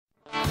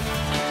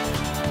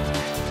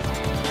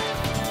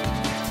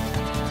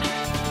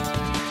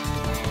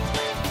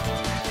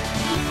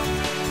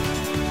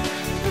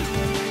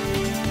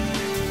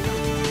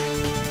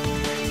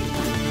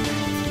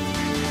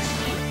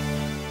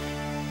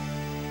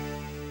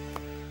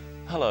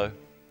Hello.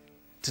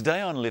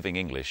 Today on Living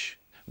English,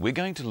 we're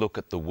going to look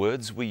at the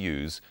words we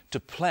use to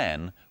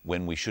plan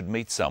when we should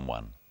meet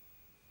someone.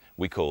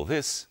 We call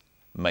this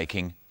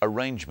making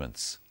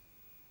arrangements.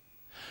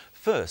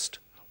 First,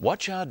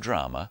 watch our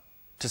drama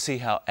to see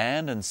how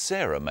Anne and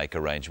Sarah make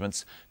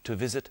arrangements to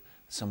visit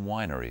some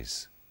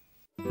wineries.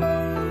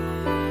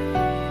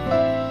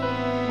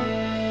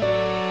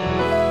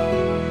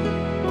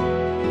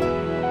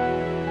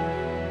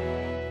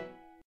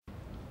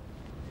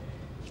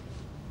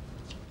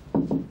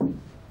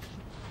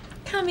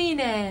 Come in,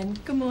 Anne.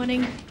 Good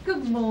morning.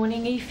 Good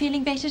morning. Are you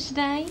feeling better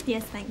today?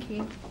 Yes, thank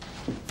you.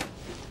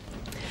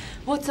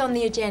 What's on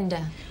the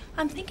agenda?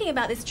 I'm thinking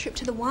about this trip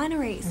to the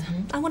wineries.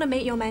 I want to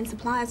meet your main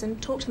suppliers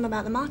and talk to them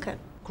about the market.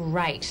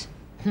 Great.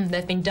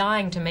 They've been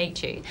dying to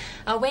meet you.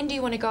 When do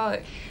you want to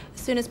go?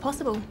 As soon as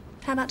possible.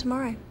 How about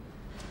tomorrow?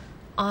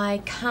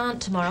 I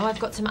can't tomorrow. I've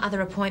got some other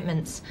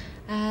appointments.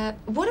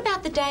 What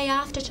about the day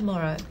after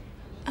tomorrow?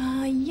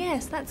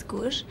 Yes, that's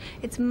good.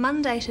 It's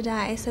Monday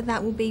today, so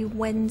that will be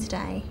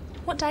Wednesday.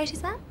 What date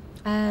is that?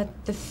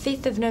 The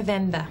 5th of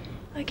November.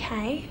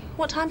 Okay.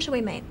 What time shall we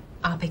meet?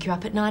 I'll pick you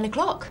up at 9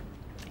 o'clock.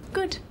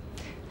 Good.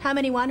 How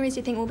many wineries do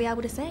you think we'll be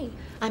able to see?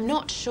 I'm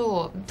not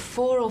sure.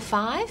 4 or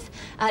 5.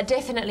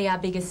 Definitely our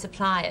biggest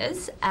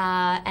suppliers,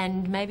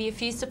 and maybe a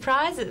few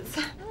surprises.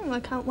 Oh, I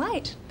can't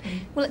wait.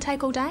 Will it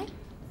take all day?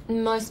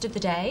 Most of the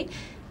day.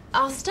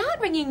 I'll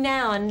start ringing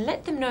now and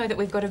let them know that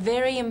we've got a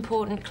very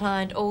important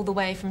client all the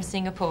way from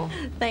Singapore.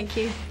 Thank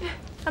you.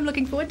 I'm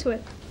looking forward to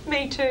it.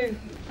 Me too.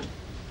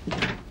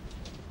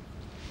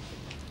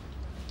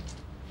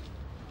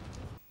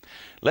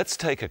 Let's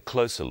take a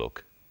closer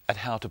look at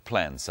how to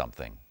plan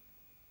something.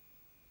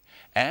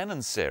 Anne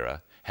and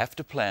Sarah have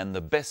to plan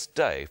the best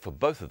day for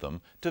both of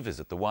them to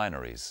visit the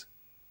wineries.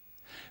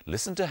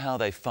 Listen to how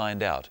they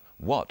find out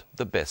what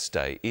the best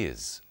day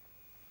is.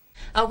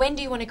 When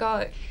do you want to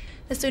go?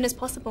 As soon as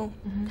possible.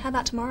 How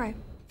about tomorrow?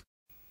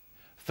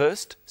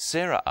 First,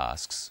 Sarah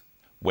asks,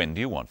 when do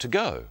you want to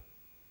go?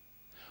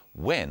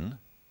 When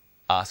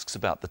asks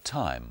about the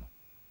time.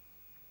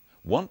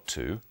 Want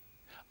to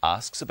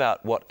asks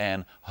about what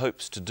Anne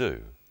hopes to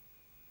do.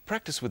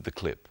 Practice with the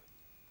clip.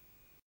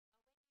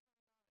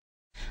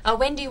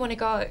 When do you want to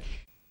go?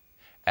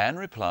 Anne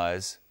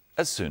replies,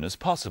 as soon as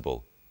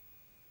possible.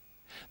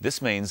 This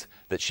means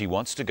that she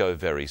wants to go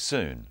very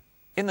soon,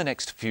 in the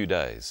next few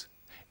days.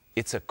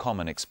 It's a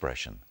common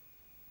expression.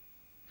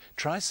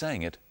 Try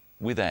saying it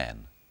with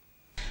Anne.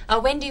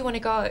 When do you want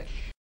to go?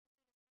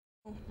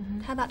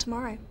 How about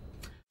tomorrow?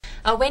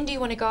 When do you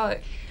want to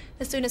go?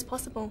 As soon as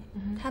possible.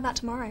 How about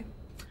tomorrow?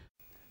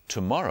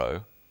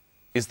 Tomorrow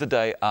is the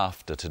day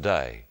after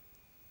today.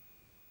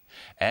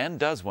 Anne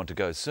does want to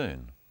go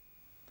soon.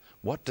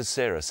 What does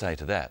Sarah say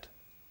to that?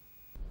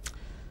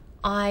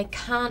 I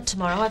can't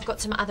tomorrow. I've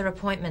got some other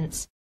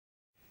appointments.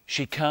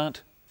 She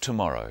can't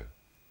tomorrow.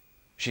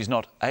 She's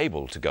not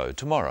able to go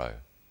tomorrow.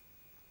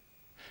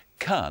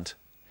 Can't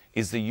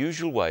is the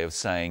usual way of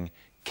saying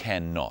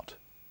cannot.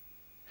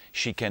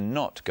 She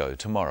cannot go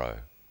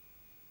tomorrow.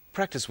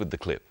 Practice with the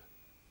clip.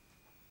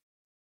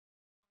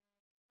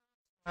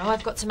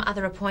 I've got some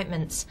other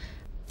appointments.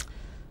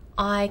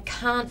 I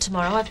can't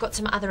tomorrow. I've got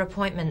some other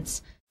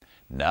appointments.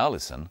 Now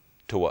listen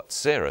to what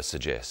Sarah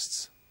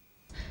suggests.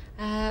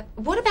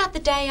 What about the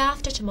day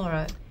after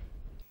tomorrow?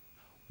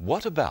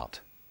 What about?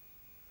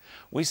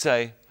 We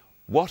say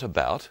what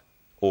about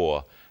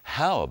or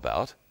how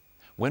about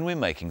when we're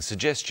making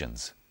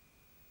suggestions.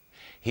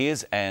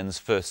 Here's Anne's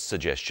first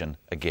suggestion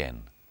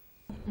again.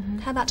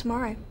 How about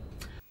tomorrow?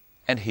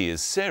 And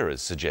here's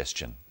Sarah's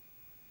suggestion.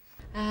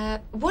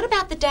 What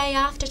about the day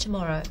after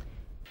tomorrow?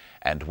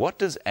 And what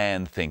does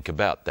Anne think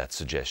about that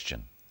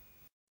suggestion?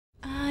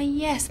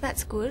 Yes,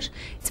 that's good.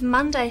 It's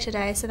Monday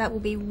today, so that will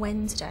be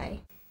Wednesday.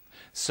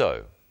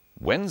 So,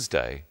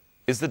 Wednesday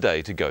is the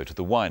day to go to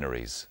the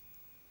wineries.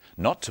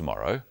 Not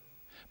tomorrow,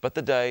 but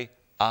the day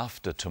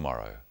after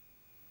tomorrow.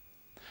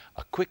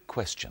 A quick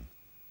question.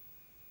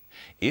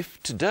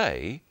 If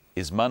today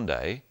is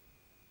Monday,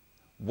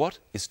 what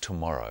is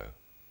tomorrow?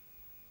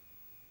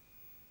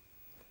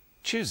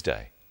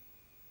 Tuesday.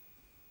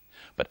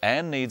 But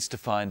Anne needs to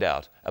find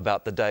out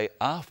about the day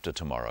after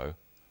tomorrow,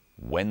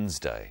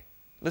 Wednesday.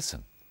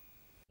 Listen.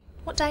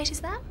 What date is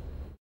that?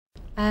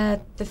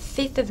 The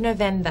 5th of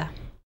November.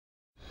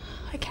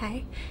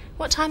 Okay.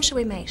 What time shall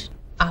we meet?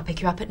 I'll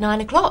pick you up at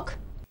 9 o'clock.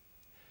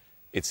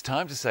 It's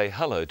time to say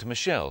hello to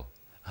Michelle.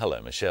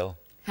 Hello, Michelle.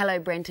 Hello,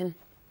 Brenton.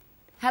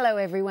 Hello,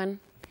 everyone.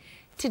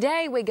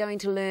 Today we're going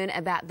to learn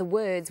about the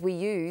words we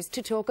use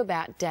to talk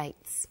about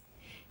dates.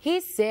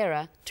 Here's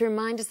Sarah to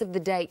remind us of the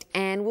date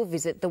Anne will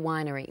visit the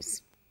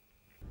wineries.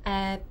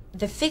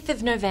 The 5th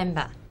of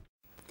November.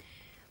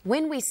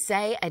 When we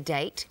say a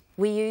date,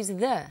 we use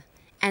the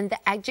and the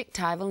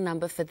adjectival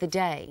number for the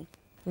day,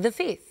 the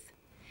 5th,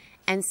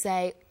 and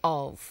say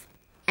of,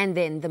 and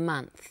then the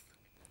month,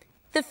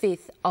 the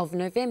 5th of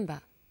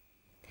November.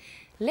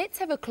 Let's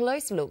have a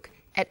close look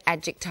at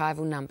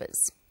adjectival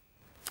numbers.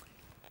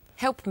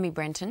 Help me,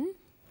 Brenton.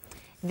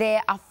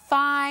 There are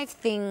 5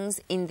 things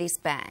in this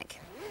bag.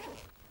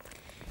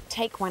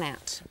 take one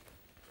out.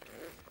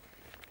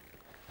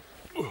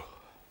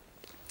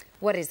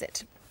 What is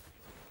it?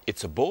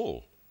 It's a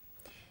ball.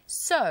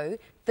 So,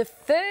 the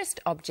first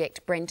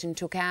object Brenton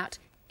took out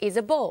is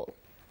a ball.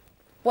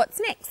 What's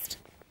next?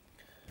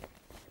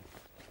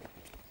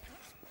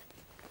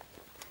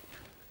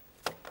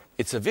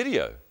 It's a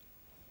video.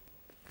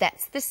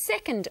 That's the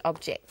second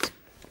object.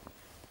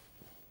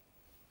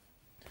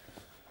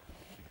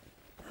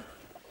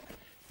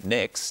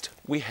 Next,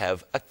 we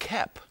have a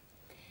cap.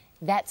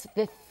 That's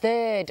the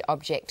third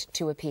object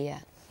to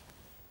appear.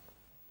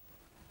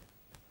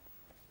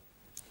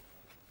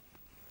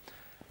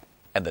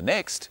 And the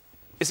next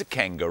is a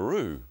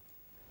kangaroo.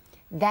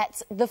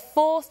 That's the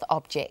fourth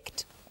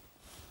object.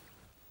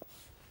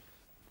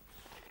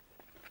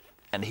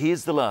 And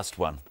here's the last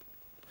one.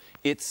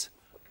 It's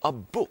a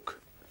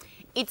book.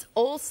 It's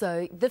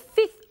also the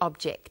fifth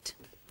object.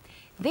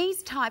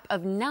 These type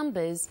of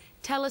numbers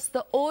tell us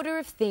the order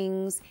of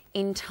things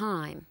in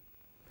time.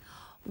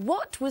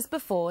 What was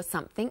before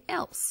something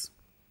else?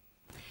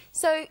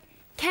 So,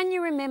 can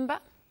you remember?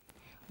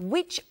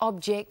 Which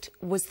object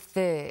was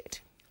third?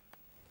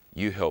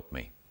 You help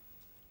me.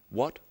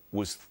 What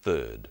was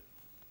third?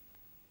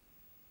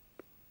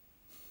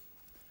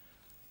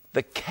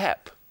 The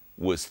cap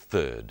was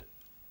third.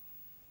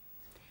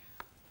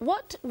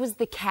 What was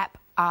the cap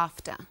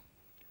after?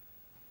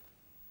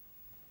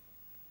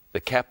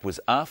 The cap was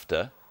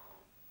after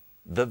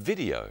the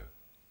video.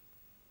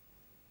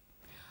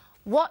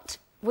 What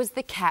was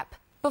the cap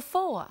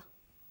before?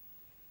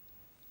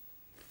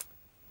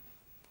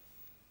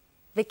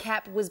 The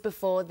cap was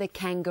before the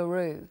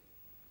kangaroo.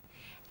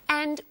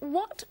 And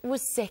what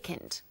was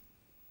second?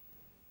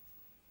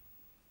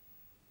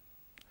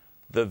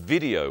 The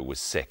video was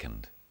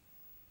second.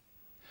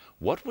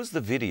 What was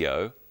the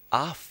video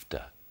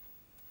after?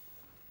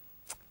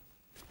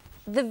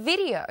 The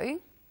video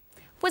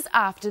was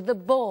after the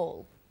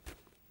ball.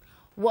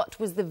 What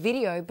was the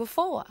video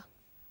before?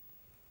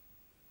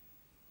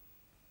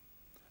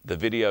 The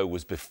video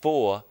was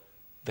before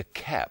the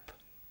cap.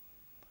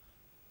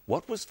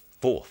 What was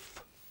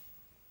fourth?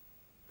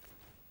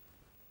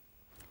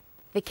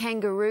 The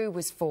kangaroo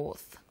was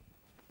fourth.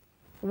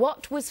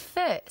 What was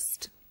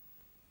first?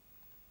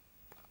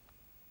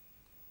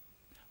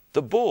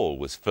 The ball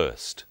was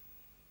first.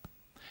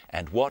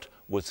 And what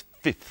was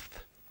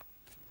fifth?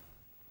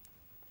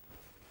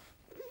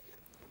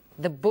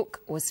 The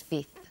book was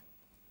fifth.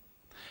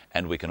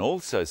 And we can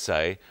also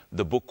say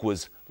the book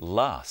was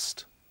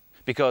last,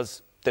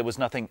 because there was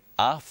nothing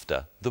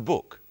after the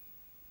book.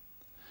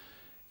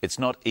 It's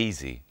not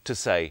easy to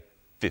say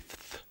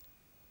fifth.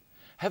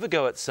 Have a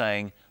go at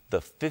saying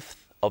the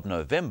 5th of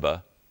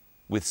November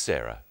with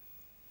Sarah.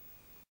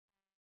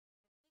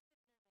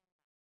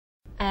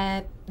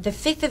 The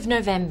 5th of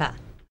November.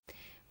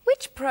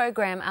 Which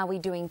program are we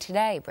doing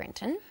today,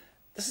 Brenton?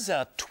 This is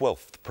our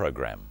 12th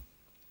program.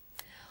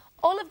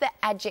 All of the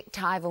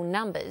adjectival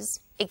numbers,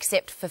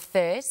 except for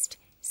first,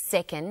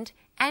 second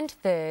and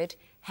third,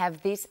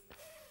 have this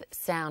th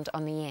sound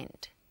on the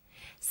end,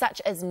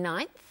 such as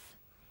 9th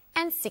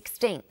and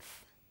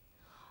 16th.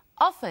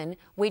 Often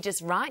we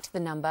just write the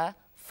number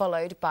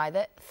followed by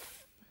the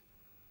th.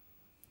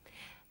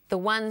 The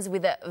ones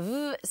with a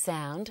v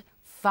sound,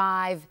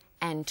 5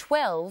 and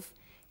 12,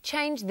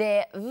 change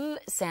their v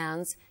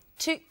sounds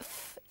to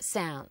f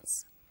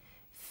sounds.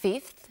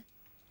 5th,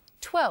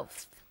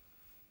 12th.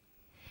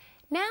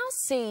 Now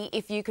see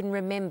if you can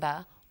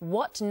remember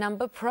what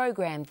number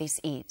program this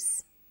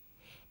is.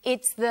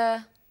 It's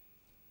the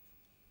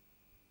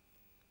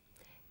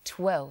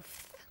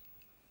 12th.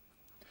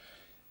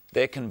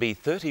 There can be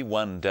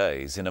 31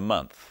 days in a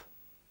month.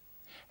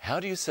 How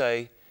do you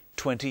say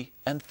 20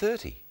 and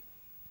 30?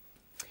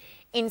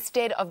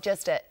 Instead of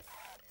just a th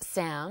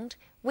sound,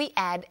 we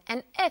add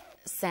an eth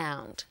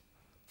sound.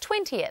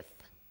 20th,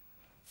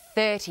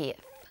 30th.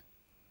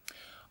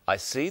 I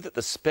see that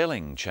the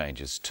spelling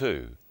changes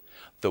too.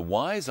 The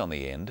Y's on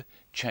the end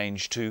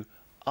change to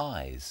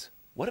I's.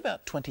 What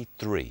about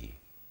 23?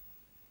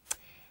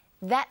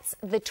 That's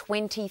the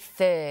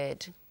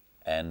 23rd.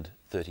 And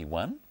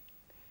 31?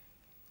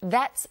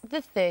 That's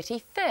the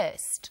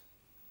 31st.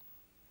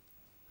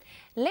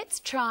 Let's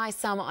try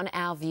some on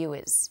our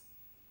viewers.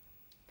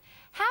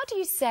 How do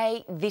you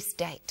say this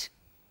date?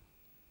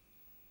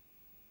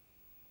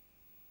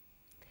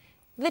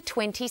 The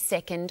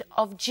 22nd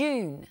of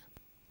June.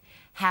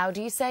 How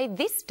do you say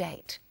this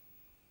date?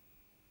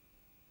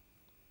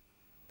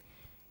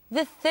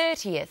 The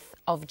 30th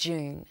of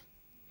June.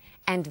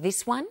 And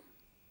this one?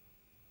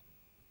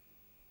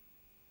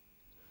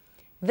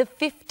 The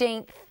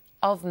 15th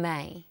of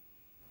May.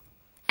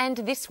 And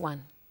this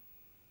one?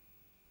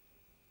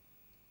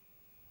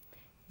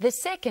 The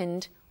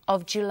 2nd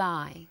of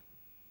July.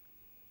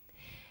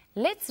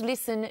 Let's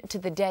listen to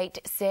the date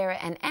Sarah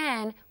and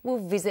Anne will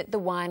visit the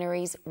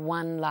wineries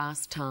one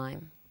last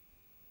time.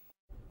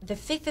 The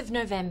 5th of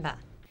November.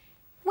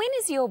 When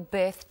is your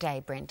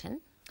birthday,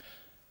 Brenton?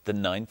 The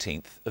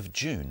 19th of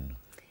June.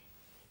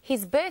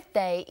 His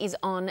birthday is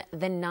on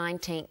the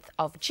 19th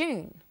of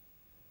June.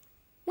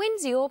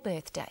 When's your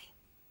birthday?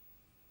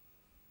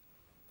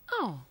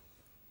 Oh.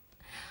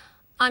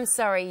 I'm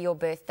sorry your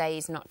birthday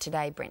is not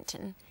today,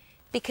 Brenton,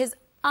 because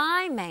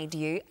I made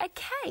you a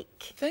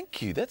cake.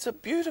 Thank you. That's a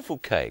beautiful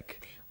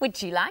cake.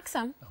 Would you like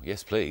some? Oh,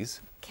 yes,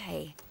 please.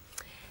 Okay.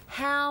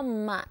 How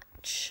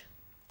much?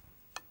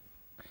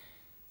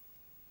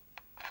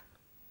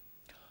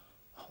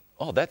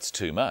 Oh, that's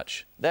too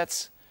much.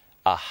 That's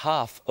a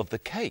half of the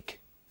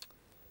cake.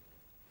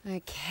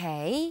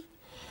 Okay.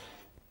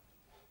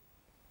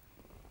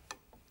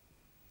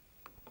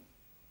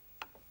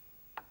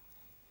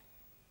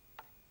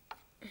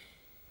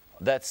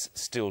 That's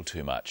still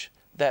too much.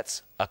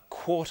 That's a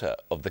quarter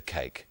of the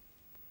cake.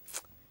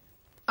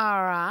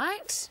 All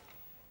right.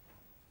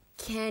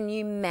 Can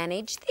you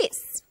manage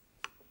this?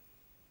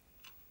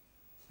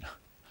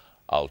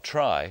 I'll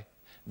try.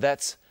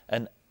 That's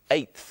an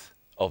eighth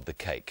of the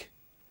cake.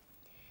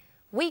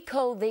 We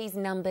call these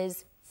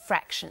numbers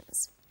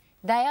fractions.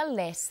 They are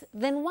less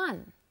than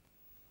 1.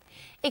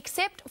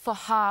 Except for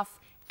half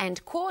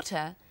and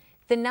quarter,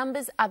 the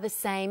numbers are the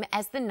same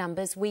as the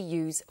numbers we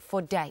use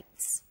for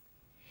dates.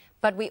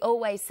 But we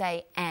always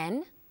say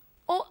an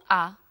or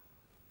a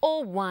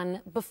or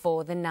 1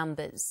 before the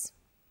numbers.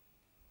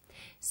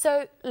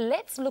 So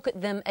let's look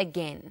at them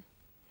again.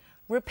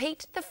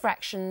 Repeat the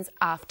fractions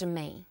after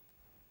me.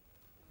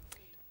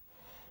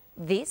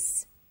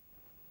 This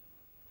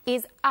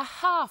is a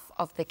half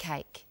of the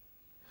cake.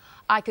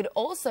 I could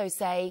also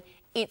say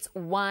it's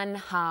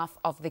 1/2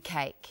 of the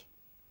cake.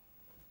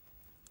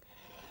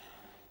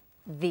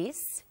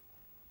 This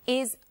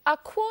is a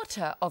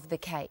quarter of the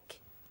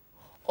cake,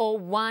 or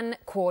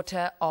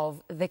 1/4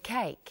 of the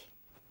cake.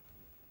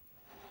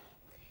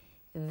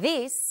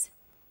 This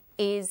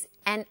is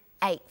an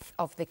eighth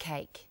of the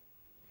cake.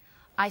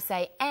 I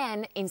say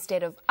an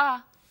instead of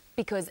a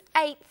because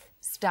eighth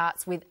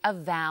starts with a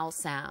vowel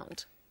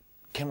sound.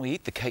 Can we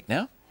eat the cake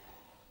now?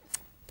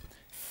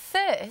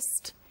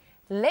 First,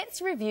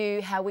 let's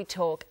review how we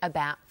talk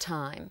about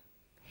time.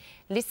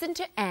 Listen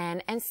to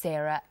Anne and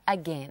Sarah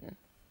again.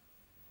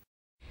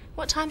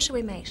 What time shall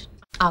we meet?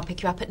 I'll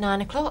pick you up at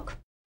 9 o'clock.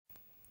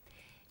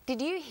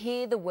 Did you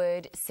hear the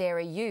word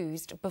Sarah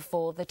used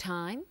before the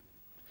time?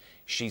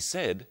 She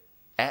said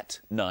at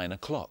 9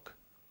 o'clock.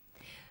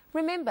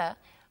 Remember,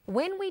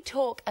 when we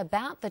talk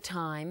about the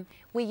time,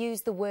 we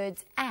use the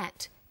words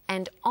at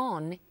and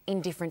on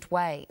in different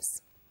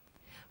ways.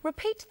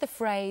 Repeat the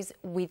phrase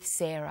with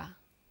Sarah.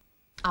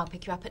 I'll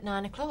pick you up at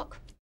 9 o'clock.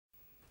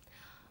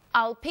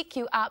 I'll pick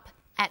you up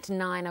at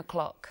 9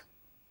 o'clock.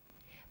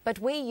 But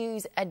we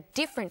use a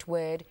different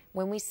word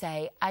when we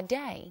say a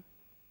day.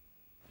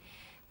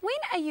 When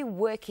are you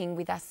working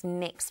with us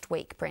next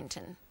week,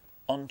 Brenton?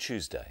 On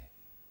Tuesday.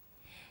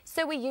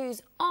 So we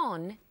use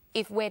on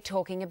if we're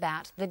talking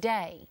about the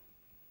day.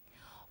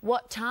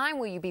 What time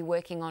will you be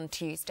working on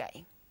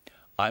Tuesday?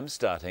 I'm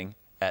starting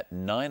at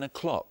 9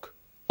 o'clock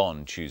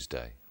on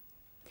Tuesday.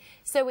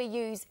 So we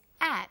use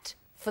at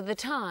for the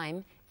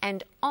time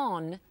and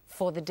on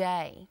for the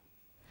day.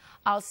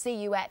 I'll see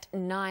you at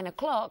 9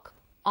 o'clock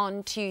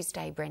on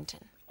Tuesday,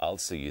 Brenton. I'll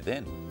see you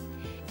then.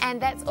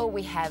 And that's all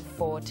we have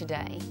for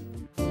today.